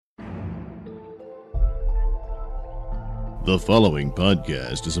The following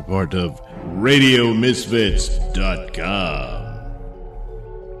podcast is a part of RadioMisfits.com.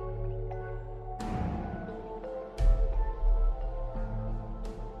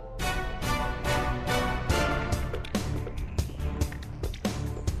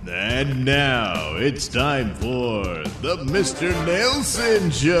 And now it's time for the Mr.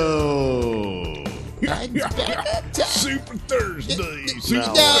 Nailsin Show. Super Thursday.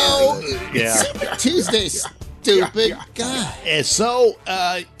 Super Tuesday, stupid guy. And so,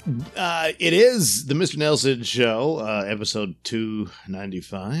 it is the Mr. Nailsin Show, episode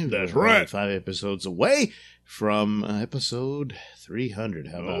 295. That's right. 5 episodes away from episode 300.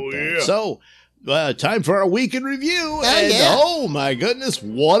 How about that? Yeah. So, time for our week in review. Yeah. Oh my goodness,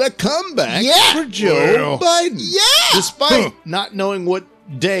 what a comeback for Joe Well. Biden. Yeah. Despite not knowing what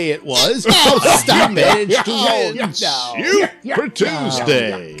day it was, stop he managed to Oh, win no. for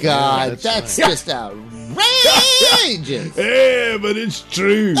Tuesday. God, Yeah, that's right. just outrageous. Yeah, but it's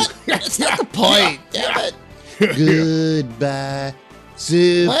true. That's not the point. Damn it. Goodbye,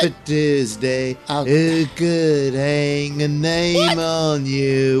 Super What? Tuesday. Who could hang a name on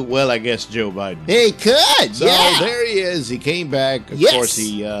you? Well, I guess Joe Biden. He could, So yeah. there he is. He came back. Of Yes. course,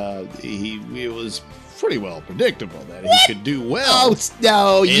 it was pretty well predictable that he could do well. Oh,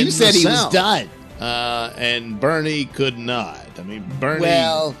 no, in you the said he was South. done. And Bernie could not. I mean, Bernie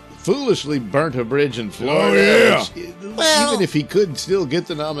Well- foolishly burnt a bridge in Florida. Oh, yeah. which, Well- even if he could still get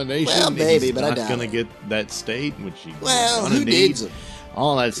the nomination, Well, maybe, he's but I not doubt going to it. get that state, which he Well, gonna who need. needs him?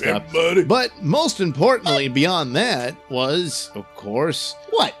 All that Yeah, stuff. buddy. But most importantly, beyond that, was, of course,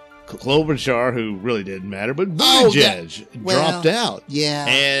 What? Klobuchar, who really didn't matter, but Oh, Buttigieg well, dropped out. Yeah.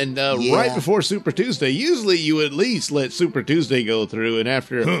 And Yeah. right before Super Tuesday, usually you at least let Super Tuesday go through, and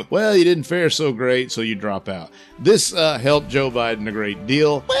after, well, you didn't fare so great, so you drop out. This helped Joe Biden a great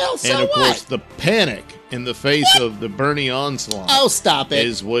deal. Well, so and of what? course, the panic in the face of the Bernie onslaught Oh, stop it.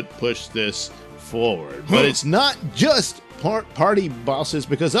 is what pushed this forward. But it's not just party bosses,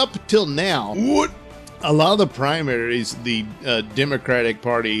 because up until now, What? a lot of the primaries, the Democratic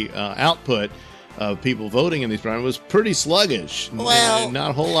Party output of people voting in these primaries was pretty sluggish. Well-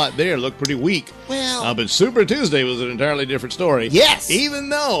 Not a whole lot there. Looked pretty weak. Well- but Super Tuesday was an entirely different story. Yes. Even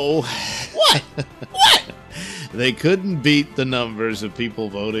though What? What? they couldn't beat the numbers of people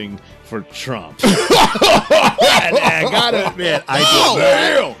voting for Trump. And I gotta admit, I Oh,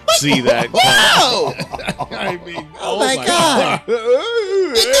 did not see that Whoa! coming. I mean, Oh, my God.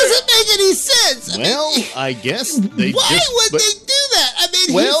 It doesn't make any sense. I Well, mean, I guess they why just... would but- they do that? I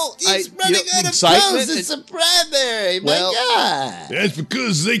mean, Well, he's I- running you know, out of excitement posts. and- It's a primary. Well- My God. That's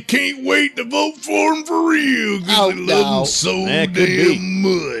because they can't wait to vote for him for real, because Oh, they love no. him so That could be. damn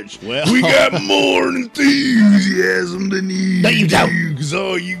much. Well- We got more enthusiasm than you. No, you don't. Because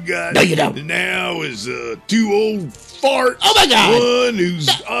all you got No, you don't. now is two old farts. Oh, my God. One who's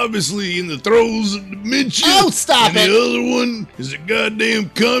obviously in the throes of dementia. Oh, stop and it. the other one is a goddamn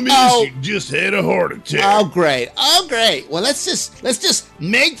communist Oh. who just had a heart attack. Oh, great. Oh, great. Well, let's just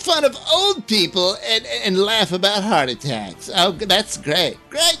make fun of old people and laugh about heart attacks. Oh, that's great.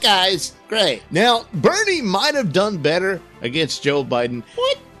 Great, guys. Great. Now, Bernie might have done better against Joe Biden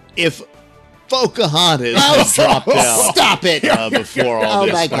if Pocahontas had dropped out Stop it. before all Oh,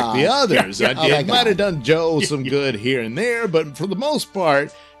 this, my like God. the others. Oh, my It might God. have done Joe some good here and there, but for the most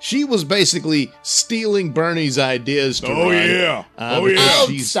part, she was basically stealing Bernie's ideas to Oh, run. yeah. Oh, because yeah. Oh,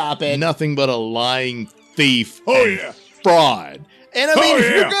 she's stop it. nothing but a lying thief Oh, and yeah. fraud. And I mean, Oh, if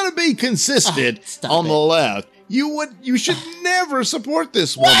you're yeah. going to be consistent stop on it. the left, you should never support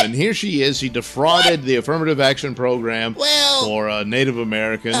this woman. Here she is. She defrauded the affirmative action program Well- for Native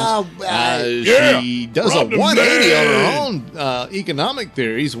Americans. Oh, Yeah. She does a Robbed 'em 180 on her bad. own economic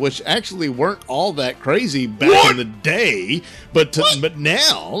theories, which actually weren't all that crazy back What? in the day. But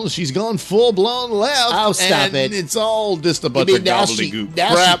now she's gone full blown left. Oh, stop and it. It's all just a bunch mean of now gobbledygook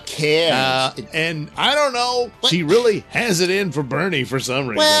now crap. she cares. And I don't know. She really has it in for Bernie for some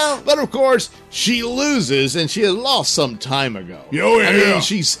reason. Well- but of course she loses, and she had lost some time ago. Oh, I yeah. mean,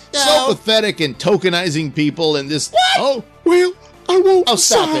 she's No. so pathetic and tokenizing people and this. What? Well, I won't Oh,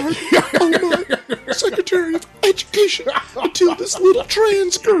 stop it. my Secretary of Education until this little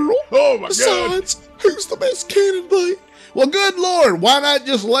trans girl Oh, my God. who's the best candidate. Well, good Lord, why not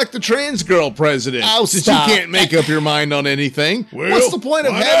just elect the trans girl president? Oh, Since stop. you can't make up your mind on anything. Well, What's the point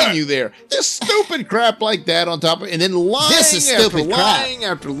of why having not? you there? Just stupid crap like that on top of it, and then lying This is after stupid crap. lying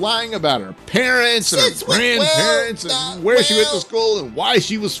after lying about her parents and Since her when- grandparents well, and where she went to well- school and why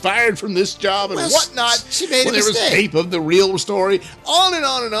she was fired from this job and Well, whatnot. she made a when there was mistake. tape of the real story. On and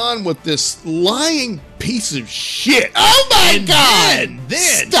on and on with this lying piece of shit. Oh my And God!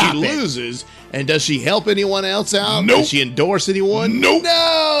 Then Stop she it. loses. And does she help anyone else out? Nope. Does she endorse anyone? Nope.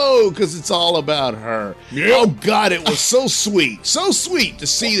 No, because it's all about her. Yep. Oh, God, it was so sweet. So sweet to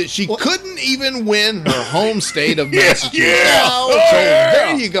see that she couldn't even win her home state of Massachusetts. Yeah. So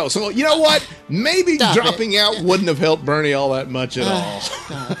there you go. So you know what? Maybe Stop dropping out wouldn't have helped Bernie all that much at all.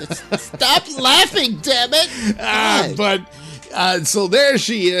 God, stop laughing, damn it! God. But so there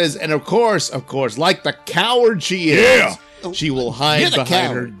she is. And of course, like the coward she is. Yeah. She will You're hide the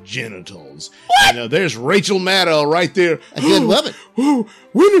behind her coward. genitals. And there's Rachel Maddow right there. A good woman. Oh,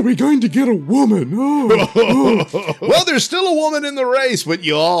 when are we going to get a woman? Oh. Well, there's still a woman in the race, but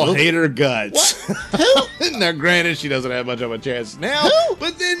you all hate her guts. Who? Now, granted, she doesn't have much of a chance now, Who?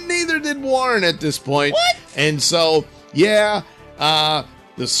 but then neither did Warren at this point. What? And so, yeah,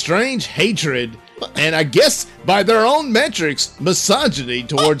 the strange hatred, and I guess by their own metrics, misogyny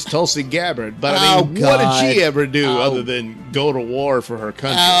towards Tulsi Gabbard. But I mean, what did she ever do other than go to war for her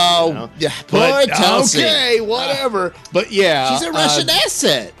country? Oh, you know? yeah, But, poor Tulsi. okay, whatever. But yeah, She's a Russian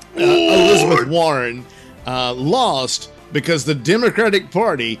asset. Elizabeth Warren lost because the Democratic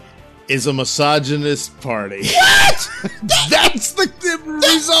Party is a misogynist party. What? That's the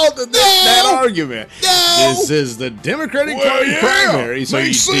result of that argument. No. This is the Democratic Well, Party yeah, primary. So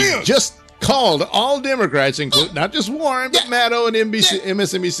makes you sense. just called all Democrats, including not just Warren, but Maddow and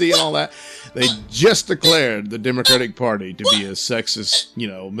MSNBC and all that. They just declared the Democratic Party to be a sexist,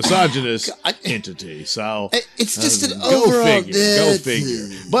 misogynist entity. So It's just an go overall. figure. Go figure.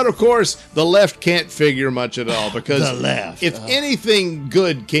 But of course, the left can't figure much at all because The left. if anything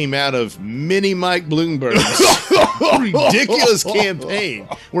good came out of Mini Mike Bloomberg's ridiculous campaign,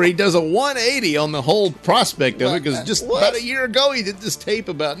 where he does a 180 on the whole prospect of it, because just What? about a year ago he did this tape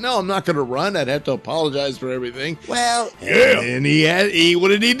about, no, I'm not going to run. I'd have to apologize for everything. Well, And he what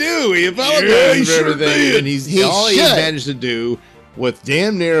did he do? He apologized Yeah, he for sure everything, did. and he should. managed to do with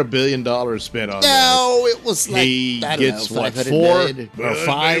damn near $1 billion spent on this. no, it was like He I don't gets know, what, 500 4 million. or Damn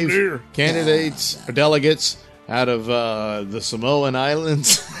 5 near. candidates or delegates out of the Samoan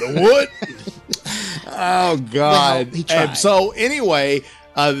Islands. The what? Oh God! Well, he tried. And so anyway,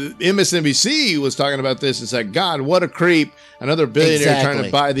 MSNBC was talking about this and said, "God, what a creep! Another billionaire trying to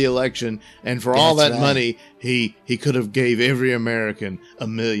Exactly. buy the election, and for all that That's right. money, he could have gave every American $1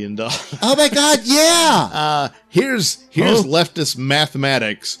 million." Oh my God, yeah. Here's leftist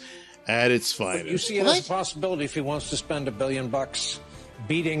mathematics at its You finest. see it What? as a possibility if he wants to spend $1 billion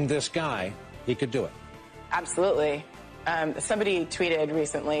beating this guy, he could do it. Absolutely. Somebody tweeted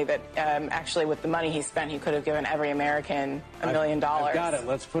recently that actually with the money he spent, he could have given every American $1 million. I've got it.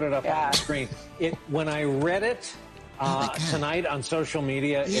 Let's put it up Yeah. on the screen. When I read it tonight on social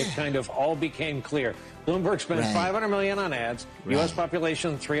media, it kind of all became clear. Bloomberg spends Right. $500 million on ads. U.S.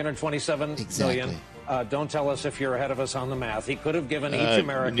 population 327 Exactly. million. Don't tell us if you're ahead of us on the math. He could have given each Yeah,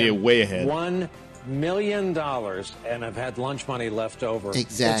 American way ahead. $1 million and have had lunch money left over.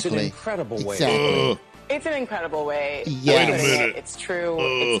 Exactly. It's an incredible way. Exactly. It's an incredible way. Yes. of Wait a putting it. minute. It's true.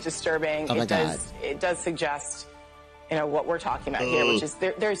 It's disturbing. Oh my It does suggest, what we're talking about here, which is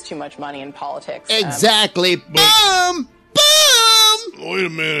there's too much money in politics. Exactly. Boom! Boom! Wait a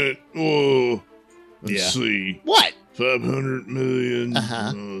minute. Whoa. Let's Yeah. see. What? 500 million.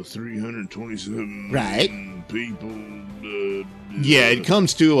 Uh-huh. 327 Right. million people. Yeah, it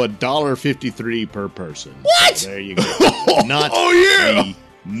comes to $1.53 per person. What? So there you go. Not Oh, yeah. $1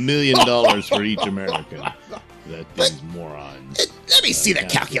 million for each American. That these morons. Let me see the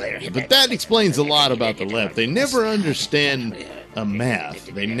calculator. But that explains a lot about the left. They never understand math.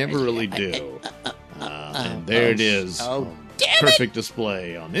 They never really do. And there it is. Oh, damn it! Perfect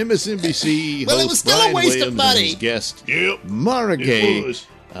display on MSNBC. Well, it host was still a Brian waste of Williams and money. his guest Yep. Mara It Gay, was.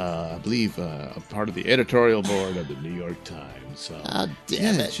 I believe a part of the editorial board of the New York Times. So, Oh,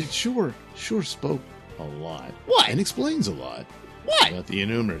 damn yeah, it. she sure spoke a lot. What? And explains a lot What? about the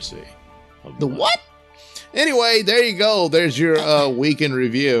innumeracy of The life. what? Anyway, there you go. There's your week in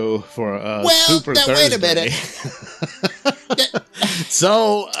review for Super now, Thursday. wait a minute.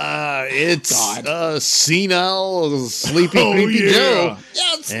 So it's senile, sleepy, Oh, creepy yeah. Joe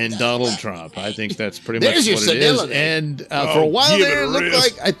Yes. and Donald Trump. I think that's pretty There's much your what it is. senility. And for Oh, a while give it there, a it looked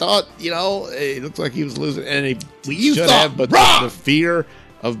rest. like I thought, it looked like he was losing, and he You should thought have. But wrong. the fear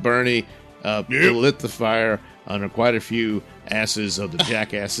of Bernie lit the fire under quite a few asses of the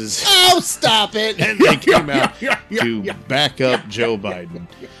jackasses. Oh, stop it. And they came out to back up Joe Biden.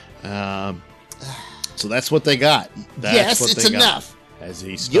 So that's what they got. That's Yes, what it's they got. enough. As he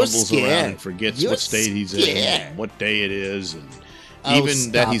You're stumbles scared. around and forgets You're what state he's in scared. and what day it is.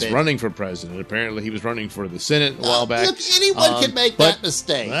 even that he's running for president. Apparently, he was running for the Senate a while back. Look, anyone can make that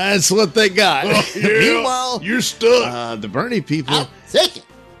mistake. That's what they got. Meanwhile, you're stuck. The Bernie people Take it.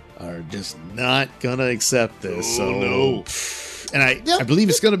 are just not going to accept this. No. And I believe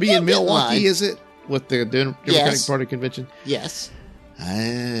it's going to be in Milwaukee, line. is it? With the Democratic Party convention? Yes.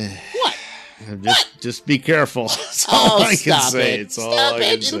 What? Just be careful. That's all I can say. It's all I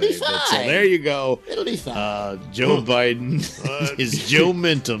can say. It'll be fine. So there you go. It'll be fine. Joe Biden, his Joe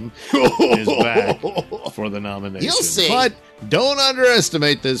Mintum is back for the nomination. You'll see. But don't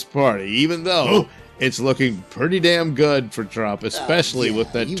underestimate this party, even though it's looking pretty damn good for Trump, especially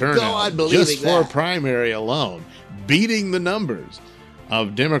with that turnout just for a primary alone, beating the numbers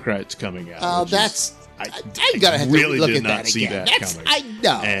of Democrats coming out. Oh, that's... I gotta have really to look did at not that see again. that coming. I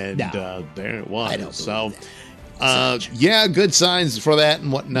know. And no. There it was. I don't so, that. good signs for that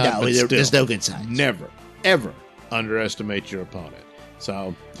and whatnot. No, but there's no good signs. Never, ever underestimate your opponent.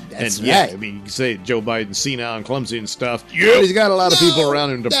 So, that's and right. I mean, you can say Joe Biden's senile and clumsy and stuff. But he's got a lot of people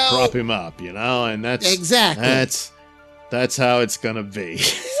around him to prop him up, and that's exactly that's how it's gonna be.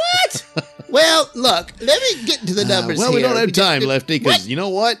 What? Well, look, let me get into the numbers well, here. we don't have time, Lefty, because you know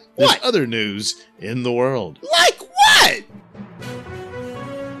what? There's What? other news in the world. Like what?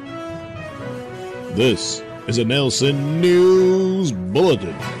 This is a Nailsin News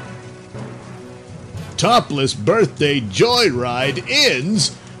Bulletin. Topless birthday joyride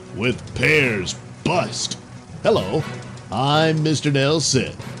ends with Pear's bust. Hello, I'm Mr.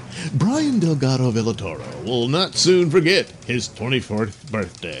 Nailsin. Brian Delgado Villatoro will not soon forget his 24th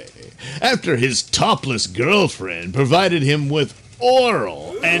birthday, after his topless girlfriend provided him with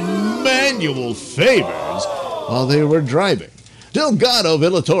oral and manual favors while they were driving. Delgado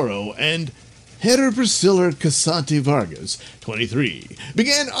Villatoro and Header Priscilla Casanti Vargas, 23,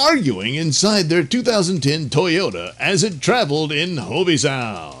 began arguing inside their 2010 Toyota as it traveled in Hobie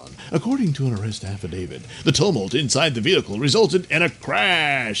Sound. According to an arrest affidavit, the tumult inside the vehicle resulted in a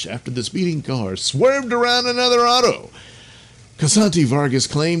crash after the speeding car swerved around another auto. Casanti Vargas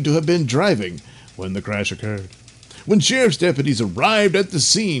claimed to have been driving when the crash occurred. When sheriff's deputies arrived at the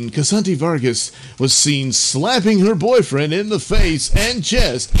scene, Casanti Vargas was seen slapping her boyfriend in the face and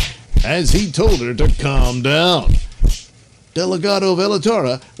chest as he told her to calm down. Delgado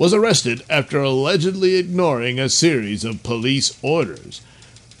Villatoro was arrested after allegedly ignoring a series of police orders.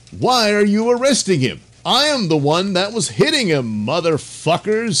 Why are you arresting him? I am the one that was hitting him,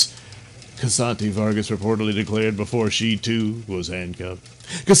 motherfuckers! Casanti Vargas reportedly declared before she, too, was handcuffed.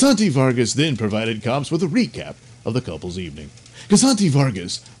 Casanti Vargas then provided cops with a recap of the couple's evening. Casanti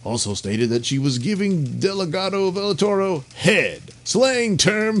Vargas also stated that she was giving Delgado Villatoro head, slang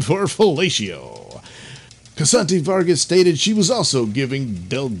term for fellatio. Casanti Vargas stated she was also giving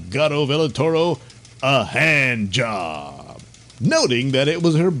Delgado Villatoro a hand job. Noting that it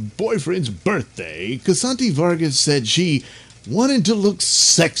was her boyfriend's birthday, Casanti Vargas said she wanted to look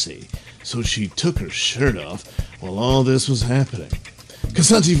sexy, so she took her shirt off while all this was happening.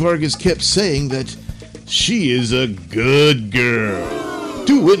 Casanti Vargas kept saying that she is a good girl.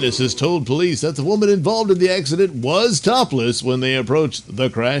 Two witnesses told police that the woman involved in the accident was topless when they approached the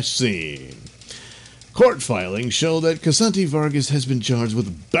crash scene. Court filings show that Casanti Vargas has been charged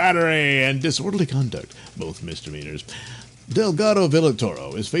with battery and disorderly conduct, both misdemeanors. Delgado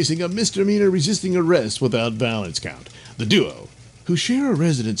Villatoro is facing a misdemeanor resisting arrest without violence count. The duo, who share a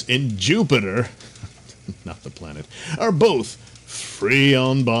residence in Jupiter, not the planet, are both free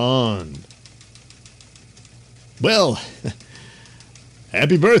on bond. Well,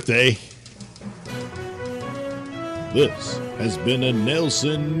 happy birthday. This has been a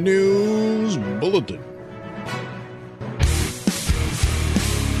Nailsin News Bulletin.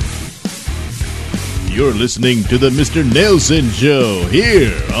 You're listening to the Mr. Nailsin Show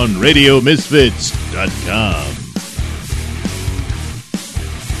here on RadioMisfits.com.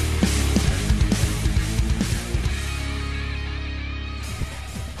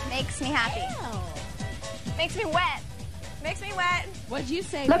 Makes me happy. Makes me wet. Makes me wet. What'd you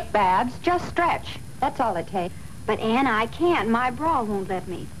say? Look, Babs, just stretch. That's all it takes. But, Ann, I can't. My bra won't let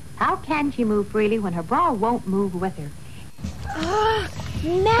me. How can she move freely when her bra won't move with her?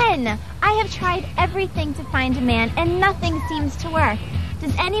 Men! I have tried everything to find a man, and nothing seems to work.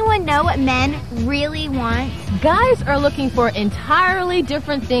 Does anyone know what men really want? Guys are looking for entirely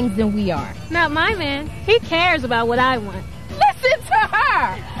different things than we are. Not my man. He cares about what I want. Listen to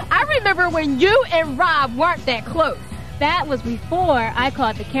her! I remember when you and Rob weren't that close. That was before I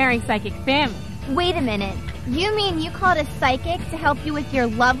called the Caring Psychic family. Wait a minute. You mean you called a psychic to help you with your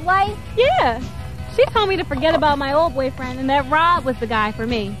love life? Yeah. She told me to forget about my old boyfriend and that Rob was the guy for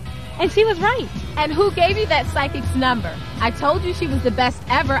me. And she was right. And who gave you that psychic's number? I told you she was the best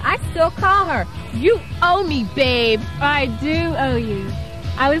ever. I still call her. You owe me, babe. I do owe you.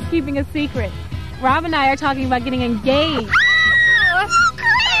 I was keeping a secret. Rob and I are talking about getting engaged.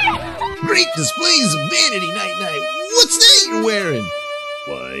 Great displays of vanity, Night-Night. What's that you're wearing?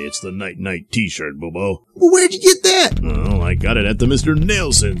 Why, it's the Night-Night t-shirt, Bubo. Well, where'd you get that? Well, I got it at the Mr.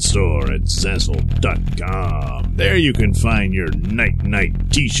 Nailsin store at Zazzle.com. There you can find your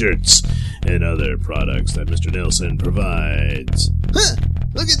Night-Night t-shirts and other products that Mr. Nailsin provides. Huh,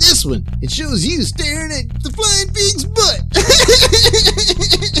 look at this one. It shows you staring at the flying pig's butt.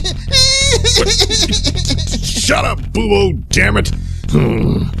 Shut up, Bubo, damn it.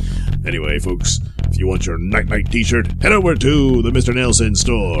 Anyway, folks, if you want your Night-Night t-shirt, head over to the Mr. Nailsin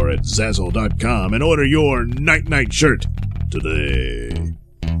store at Zazzle.com and order your Night-Night shirt today.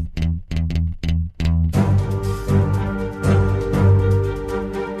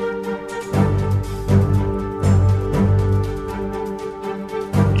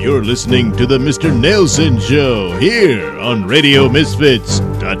 You're listening to the Mr. Nailsin Show here on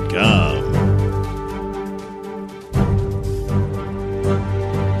RadioMisfits.com.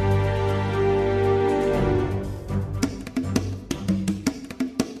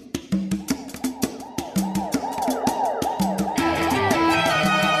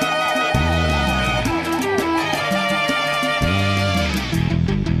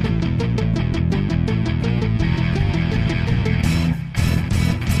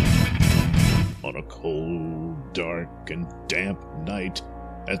 And damp night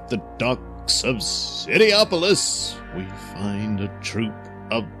at the docks of Cityopolis, we find a troop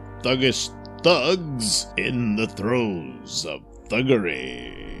of thuggish thugs in the throes of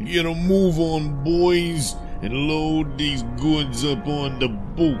thuggery. Get a move on, boys, and load these goods up on the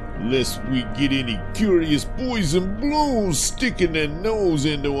boat, lest we get any curious boys and blues sticking their nose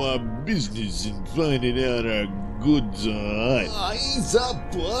into our business and finding out our goods are hot. Ease up,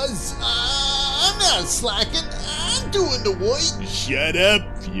 Buzz. I'm not slacking. I'm doing the work. Shut up,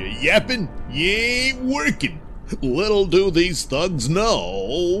 you yapping. You ain't working. Little do these thugs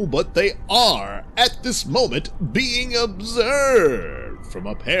know, but they are, at this moment, being observed from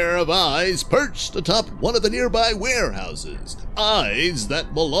a pair of eyes perched atop one of the nearby warehouses. Eyes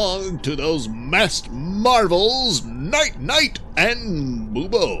that belong to those masked marvels, Night-Night and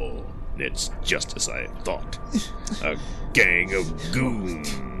Bubo. It's just as I thought. A gang of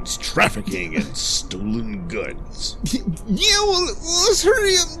goons trafficking in stolen goods. Yeah, well, let's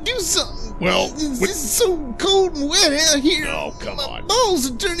hurry up and do something. Well, this is so cold and wet out here. Oh, come on. My balls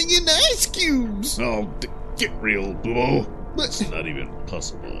are turning into ice cubes. Oh, get real, Bubo. It's not even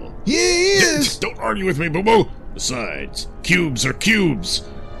possible. Yeah, it is. Don't argue with me, Bubo. Besides, cubes are cubes.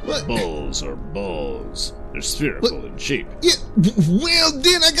 What? Balls are balls. They're spherical in shape. Yeah, well,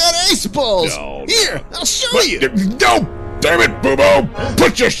 then I got ice balls. No, Here, I'll show you. No! Damn it, Bubo!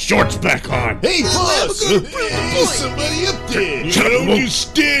 Put your shorts back on! Hey, boss! There's somebody up there. Shut up, Bubo.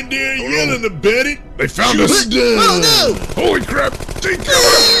 Just stand there yelling about it. They found us! Oh, no! Holy crap! Take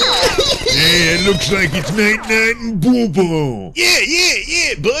cover! Yeah, it looks like it's Night-Night and Bubo.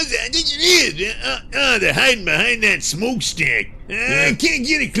 Yeah, Buzz, I think it is. They're hiding behind that smokestack. I can't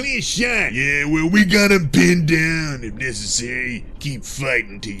get a clear shot. Yeah, well, we got them pinned down if necessary. Keep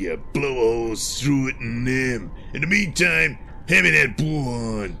fighting till you blow holes through it and them. In the meantime, have that bull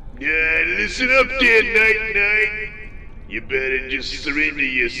on. Yeah, listen up there, Night-Night. You better just surrender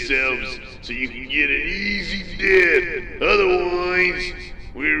yourselves so you can get an easy death. Otherwise,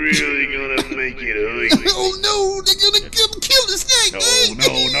 we're really gonna make it ugly. Oh no, they're gonna come kill us,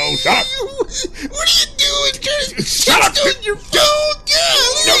 Night-Night. No, stop! What are you doing, Chris? Shut up! On your phone,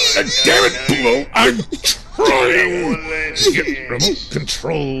 God! Damn it, Bubo! I'm trying to get remote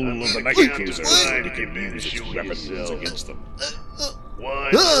control of the night cruiser so they can use its weapons against them.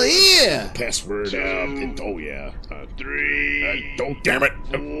 Oh, yeah! Password, Two, oh yeah. 3, Oh, damn it!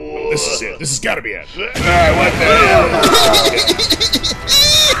 No, this is it. This has got to be it. What the hell?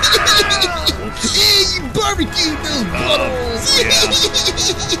 Yeah, you barbecued those buttholes!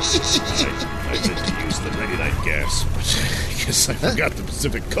 I meant to use the night gas, but I guess I forgot the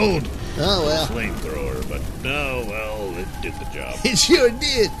specific code. Oh, well. Flamethrower, but no, well, it did the job. It sure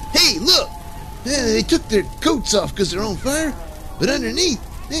did. Hey, look! They took their coats off because they're on fire, but underneath,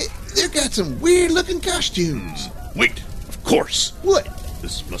 they've got some weird-looking costumes. Wait, of course. What?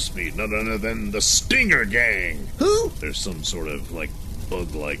 This must be none other than the Stinger Gang. Who? There's some sort of,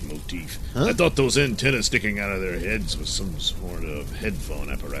 bug-like motif. Huh? I thought those antennas sticking out of their heads was some sort of headphone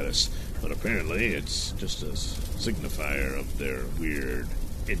apparatus, but apparently it's just a signifier of their weird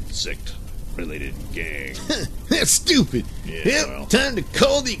insect related gang. That's stupid. Yeah, Yep, well. time to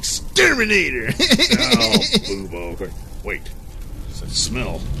call the exterminator. Oh, bubo. Wait, what's that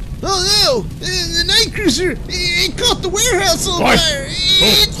smell? Oh no! The night cruiser! It caught the warehouse on What? fire!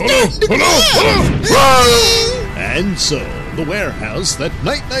 Hello! And so, the warehouse that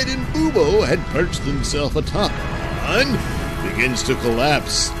Night and Bubo had perched themselves atop on begins to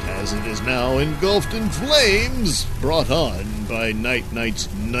collapse as it is now engulfed in flames brought on by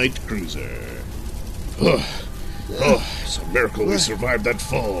Night's night cruiser. It's a miracle we survived that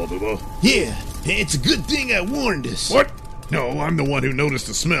fall, bubo. Yeah, it's a good thing I warned us. What? No, I'm the one who noticed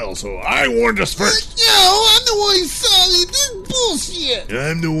the smell, so I warned us first. No, I'm the one who saw you. This is bullshit.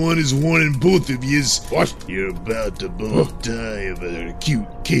 I'm the one who's warning both of yous. What? You're about to both die of an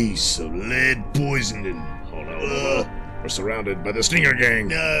acute case of lead poisoning. Oh no, we're surrounded by the Stinger Gang.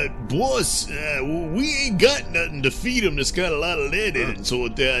 Boss, we ain't got nothing to feed them that's got a lot of lead in it, so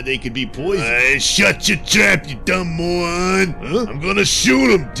they could be poisoned. Shut your trap, you dumb moron. Huh? I'm gonna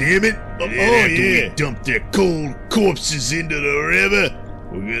shoot them, damn it. And then after yeah. we dump their cold corpses into the river,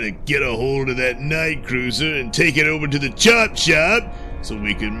 we're gonna get a hold of that night cruiser and take it over to the chop shop so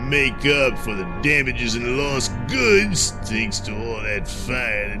we can make up for the damages and lost goods thanks to all that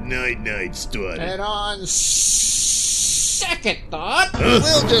fire that Night started. And on second thought,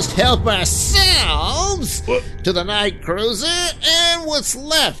 we'll just help ourselves to the night cruiser and what's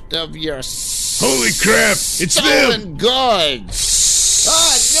left of your Holy crap, it's stolen them! goods.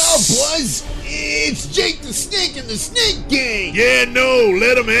 No, boys! It's Jake the Snake and the Snake Gang! Yeah, no,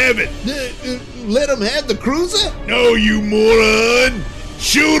 let them have it. Let them have the cruiser? No, you moron!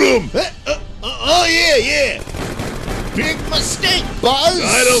 Shoot them! Yeah. Big mistake, Buzz.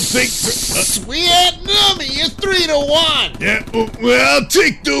 I don't think we had nummy. You're 3-1. Yeah, well, I'll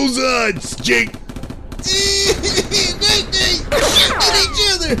take those odds, Jake. Night, shooting at each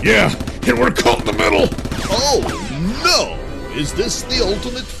other. Yeah, and we're caught in the middle. Oh, no! Is this the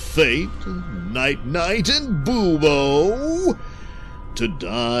ultimate fate of Night and Bubo? To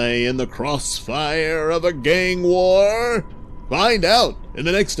die in the crossfire of a gang war? Find out in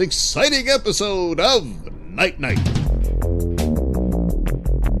the next exciting episode of Night.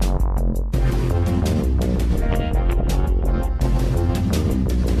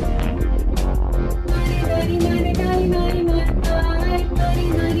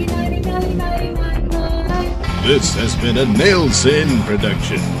 This has been a Nailsin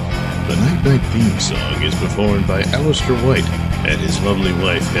production. The Night theme song is performed by Alistair White and his lovely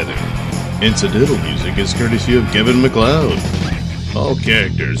wife Heather. Incidental music is courtesy of Kevin MacLeod. All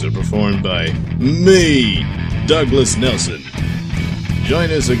characters are performed by me, Douglas Nelson. Join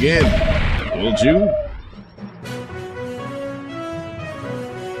us again, won't you?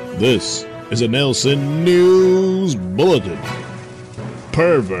 This is a Nailsin News Bulletin.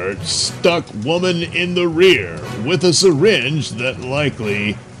 Pervert stuck woman in the rear with a syringe that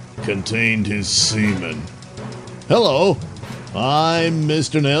likely contained his semen. Hello, I'm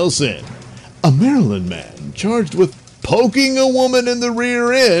Mr. Nailsin. A Maryland man charged with poking a woman in the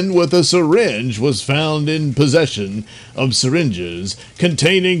rear end with a syringe was found in possession of syringes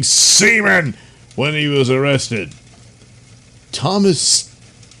containing semen when he was arrested. Thomas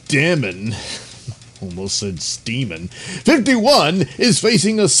Stammen, almost said Steeman, 51, is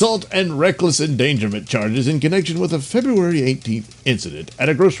facing assault and reckless endangerment charges in connection with a February 18th incident at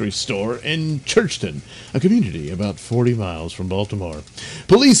a grocery store in Churchton, a community about 40 miles from Baltimore.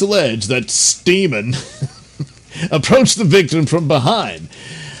 Police allege that Steeman approached the victim from behind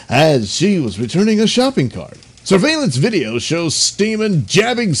as she was returning a shopping cart. Surveillance video shows Steeman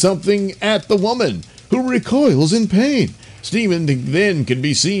jabbing something at the woman, who recoils in pain. Steeman then can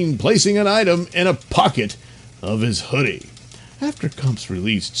be seen placing an item in a pocket of his hoodie. After cops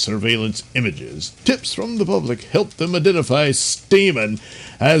released surveillance images, tips from the public helped them identify Steeman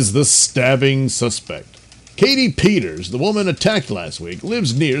as the stabbing suspect. Katie Peters, the woman attacked last week,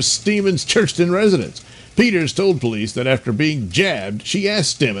 lives near Steeman's Churchton residence. Peters told police that after being jabbed, she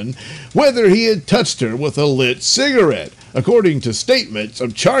asked Steeman whether he had touched her with a lit cigarette. According to statements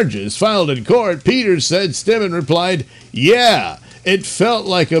of charges filed in court, Peters said Steeman replied, "Yeah, it felt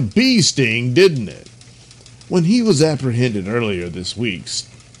like a bee sting, didn't it?" When he was apprehended earlier this week,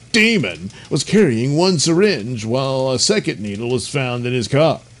 Steeman was carrying one syringe while a second needle was found in his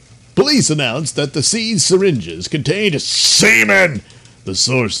car. Police announced that the seized syringes contained semen, the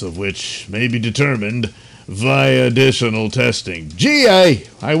source of which may be determined via additional testing. Gee,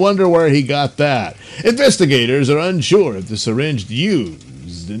 I wonder where he got that. Investigators are unsure if the syringe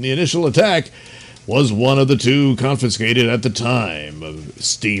used in the initial attack was one of the two confiscated at the time of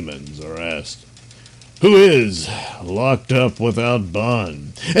Steeman's arrest. who is locked up without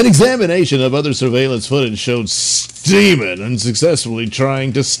bond. An examination of other surveillance footage showed Steeman unsuccessfully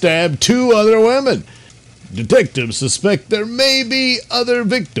trying to stab 2 other women. Detectives suspect there may be other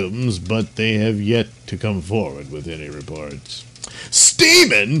victims, but they have yet to come forward with any reports.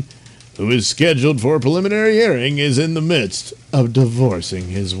 Steeman, who is scheduled for a preliminary hearing, is in the midst of divorcing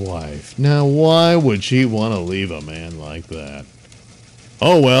his wife. Now, why would she want to leave a man like that?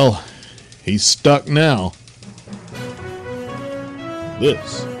 Oh well, he's stuck now.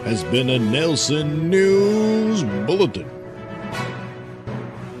 This has been a Nailsin News Bulletin.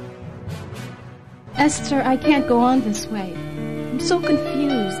 Esther, I can't go on this way. I'm so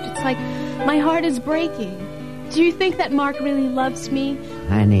confused. It's like my heart is breaking. Do you think that Mark really loves me?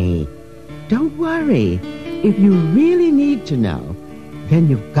 Honey, don't worry. If you really need to know, then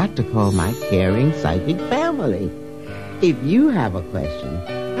you've got to call my caring psychic family. If you have a question,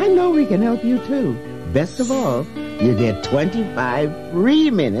 I know we can help you too. Best of all, you get 25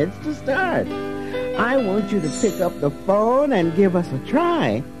 free minutes to start. I want you to pick up the phone and give us a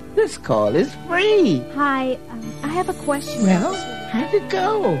try. This call is free. Hi, I have a question. Well, how'd it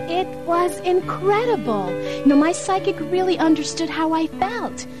go? It was incredible. My psychic really understood how I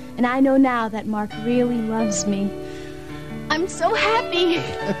felt. And I know now that Mark really loves me. I'm so happy.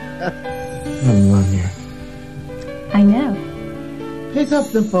 I love you. I know. Pick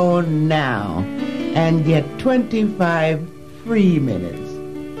up the phone now and get 25 free minutes.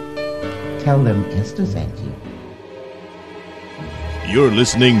 Tell them Esther sent you. You're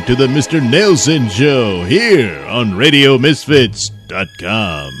listening to the Mr. Nailsin Show here on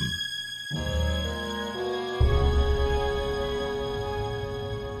RadioMisfits.com.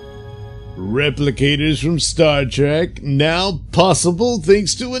 Replicators from Star Trek, now possible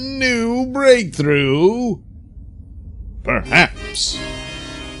thanks to a new breakthrough? Perhaps,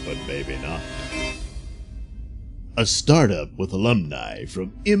 but maybe not. A startup with alumni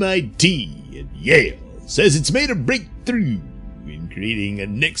from MIT and Yale says it's made a breakthrough in creating a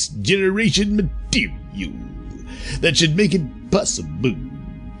next-generation material that should make it possible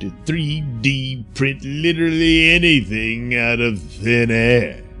to 3D print literally anything out of thin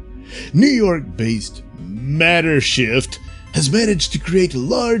air. New York-based MatterShift has managed to create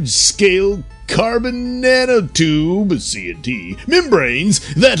large-scale carbon nanotube CNT membranes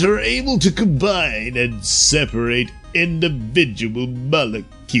that are able to combine and separate individual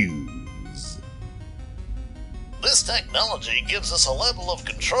molecules. This technology gives us a level of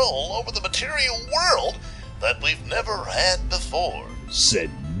control over the material world that we've never had before,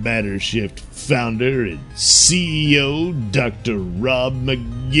 said MatterShift founder and CEO Dr. Rob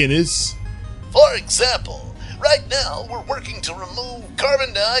McGinnis. For example, right now we're working to remove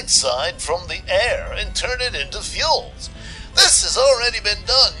carbon dioxide from the air and turn it into fuels. This has already been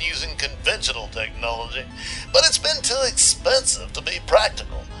done using conventional technology, but it's been too expensive to be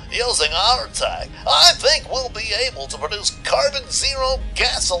practical. Using our tech, I think we'll be able to produce carbon zero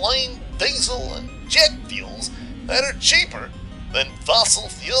gasoline, diesel, and jet fuels that are cheaper than fossil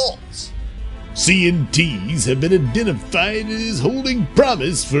fuels. CNTs have been identified as holding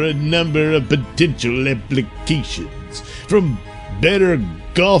promise for a number of potential applications, from better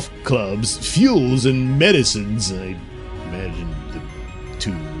golf clubs, fuels, and medicines. I imagine the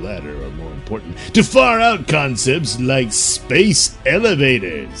two latter are more important, to far-out concepts like space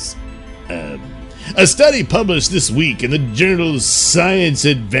elevators. A study published this week in the journal Science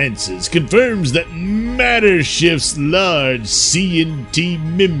Advances confirms that MatterShift's large CNT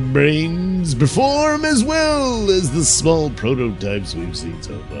membranes perform as well as the small prototypes we've seen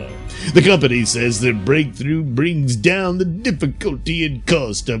so far. The company says their breakthrough brings down the difficulty and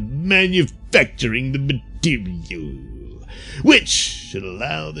cost of manufacturing the material, which should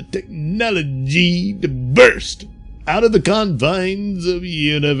allow the technology to burst out of the confines of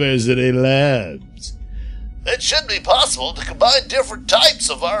university labs. It should be possible to combine different types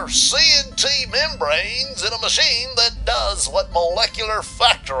of our CNT membranes in a machine that does what molecular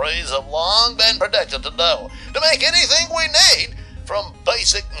factories have long been predicted to do, to make anything we need from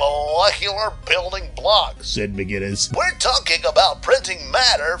basic molecular building blocks, said McGinnis. We're talking about printing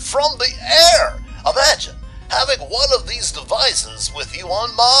matter from the air. Imagine having one of these devices with you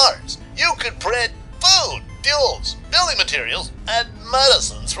on Mars. You could print food, fuels, building materials, and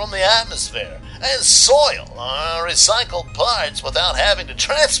medicines from the atmosphere, and soil or recycled parts without having to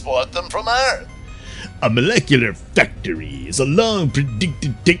transport them from Earth. A molecular factory is a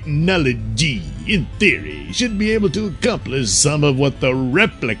long-predicted technology. In theory, should be able to accomplish some of what the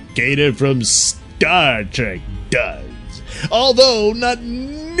replicator from Star Trek does, although not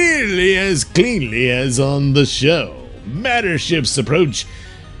nearly as cleanly as on the show. MatterShift's approach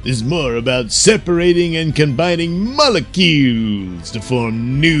is more about separating and combining molecules to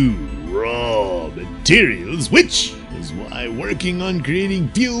form new raw materials, which is why working on creating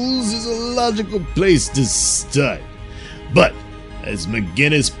fuels is a logical place to start. But, as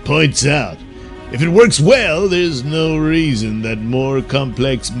McGinnis points out, if it works well, there's no reason that more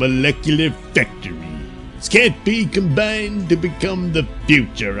complex molecular factories can't be combined to become the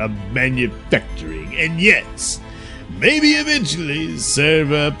future of manufacturing, and yes, maybe eventually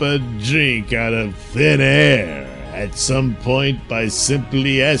serve up a drink out of thin air at some point by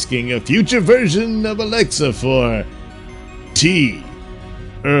simply asking a future version of Alexa for tea,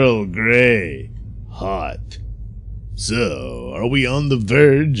 Earl Grey, hot. So, are we on the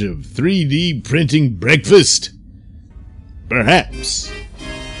verge of 3D printing breakfast? Perhaps,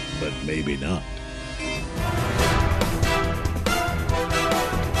 but maybe not.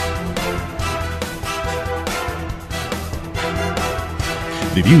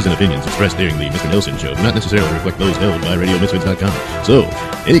 The views and opinions expressed during the Mr. Nailsin Show do not necessarily reflect those held by RadioMisfits.com. So,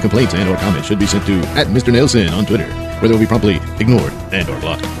 any complaints and or comments should be sent to @MrNailsin on Twitter, where they will be promptly ignored and or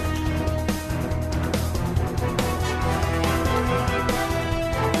blocked.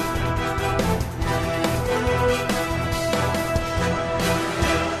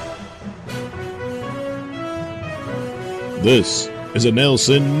 This is a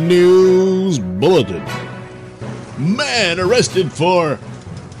Nailsin News Bulletin. Man arrested for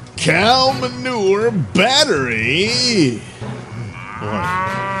cow manure battery.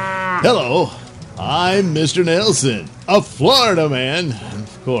 Hello, I'm Mr. Nailsin. A Florida man,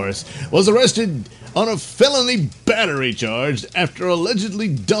 of course, was arrested on a felony battery charge after allegedly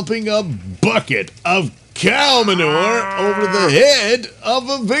dumping a bucket of cow manure over the head of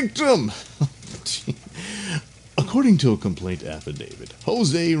a victim. According to a complaint affidavit,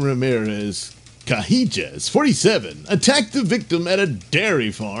 Jose Ramirez Cahijas, 47, attacked the victim at a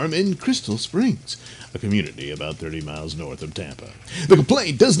dairy farm in Crystal Springs, a community about 30 miles north of Tampa. The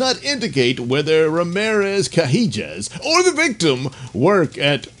complaint does not indicate whether Ramirez Cahijas or the victim work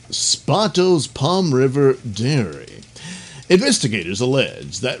at Spato's Palm River Dairy. Investigators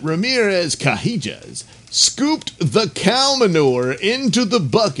allege that Ramirez Cahijas scooped the cow manure into the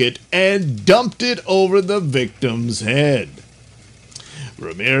bucket and dumped it over the victim's head.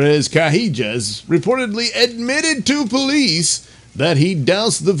 Ramirez Cahijas reportedly admitted to police that he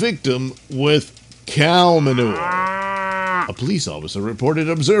doused the victim with cow manure. A police officer reported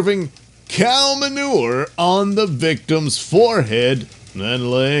observing cow manure on the victim's forehead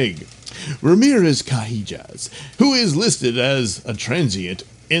and leg. Ramirez Cahijas, who is listed as a transient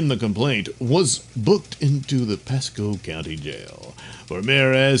in the complaint, was booked into the Pasco County Jail.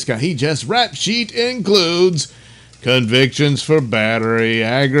 Ramirez Cahijas' rap sheet includes convictions for battery,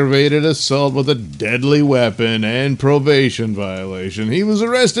 aggravated assault with a deadly weapon, and probation violation. He was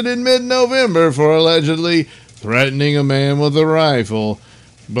arrested in mid-November for allegedly threatening a man with a rifle,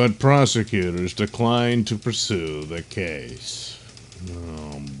 but prosecutors declined to pursue the case.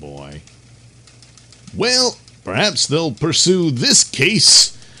 Oh, boy. Well, perhaps they'll pursue this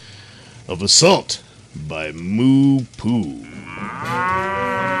case of assault by Moo Poo.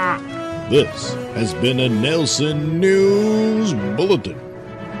 This has been a Nailsin News Bulletin.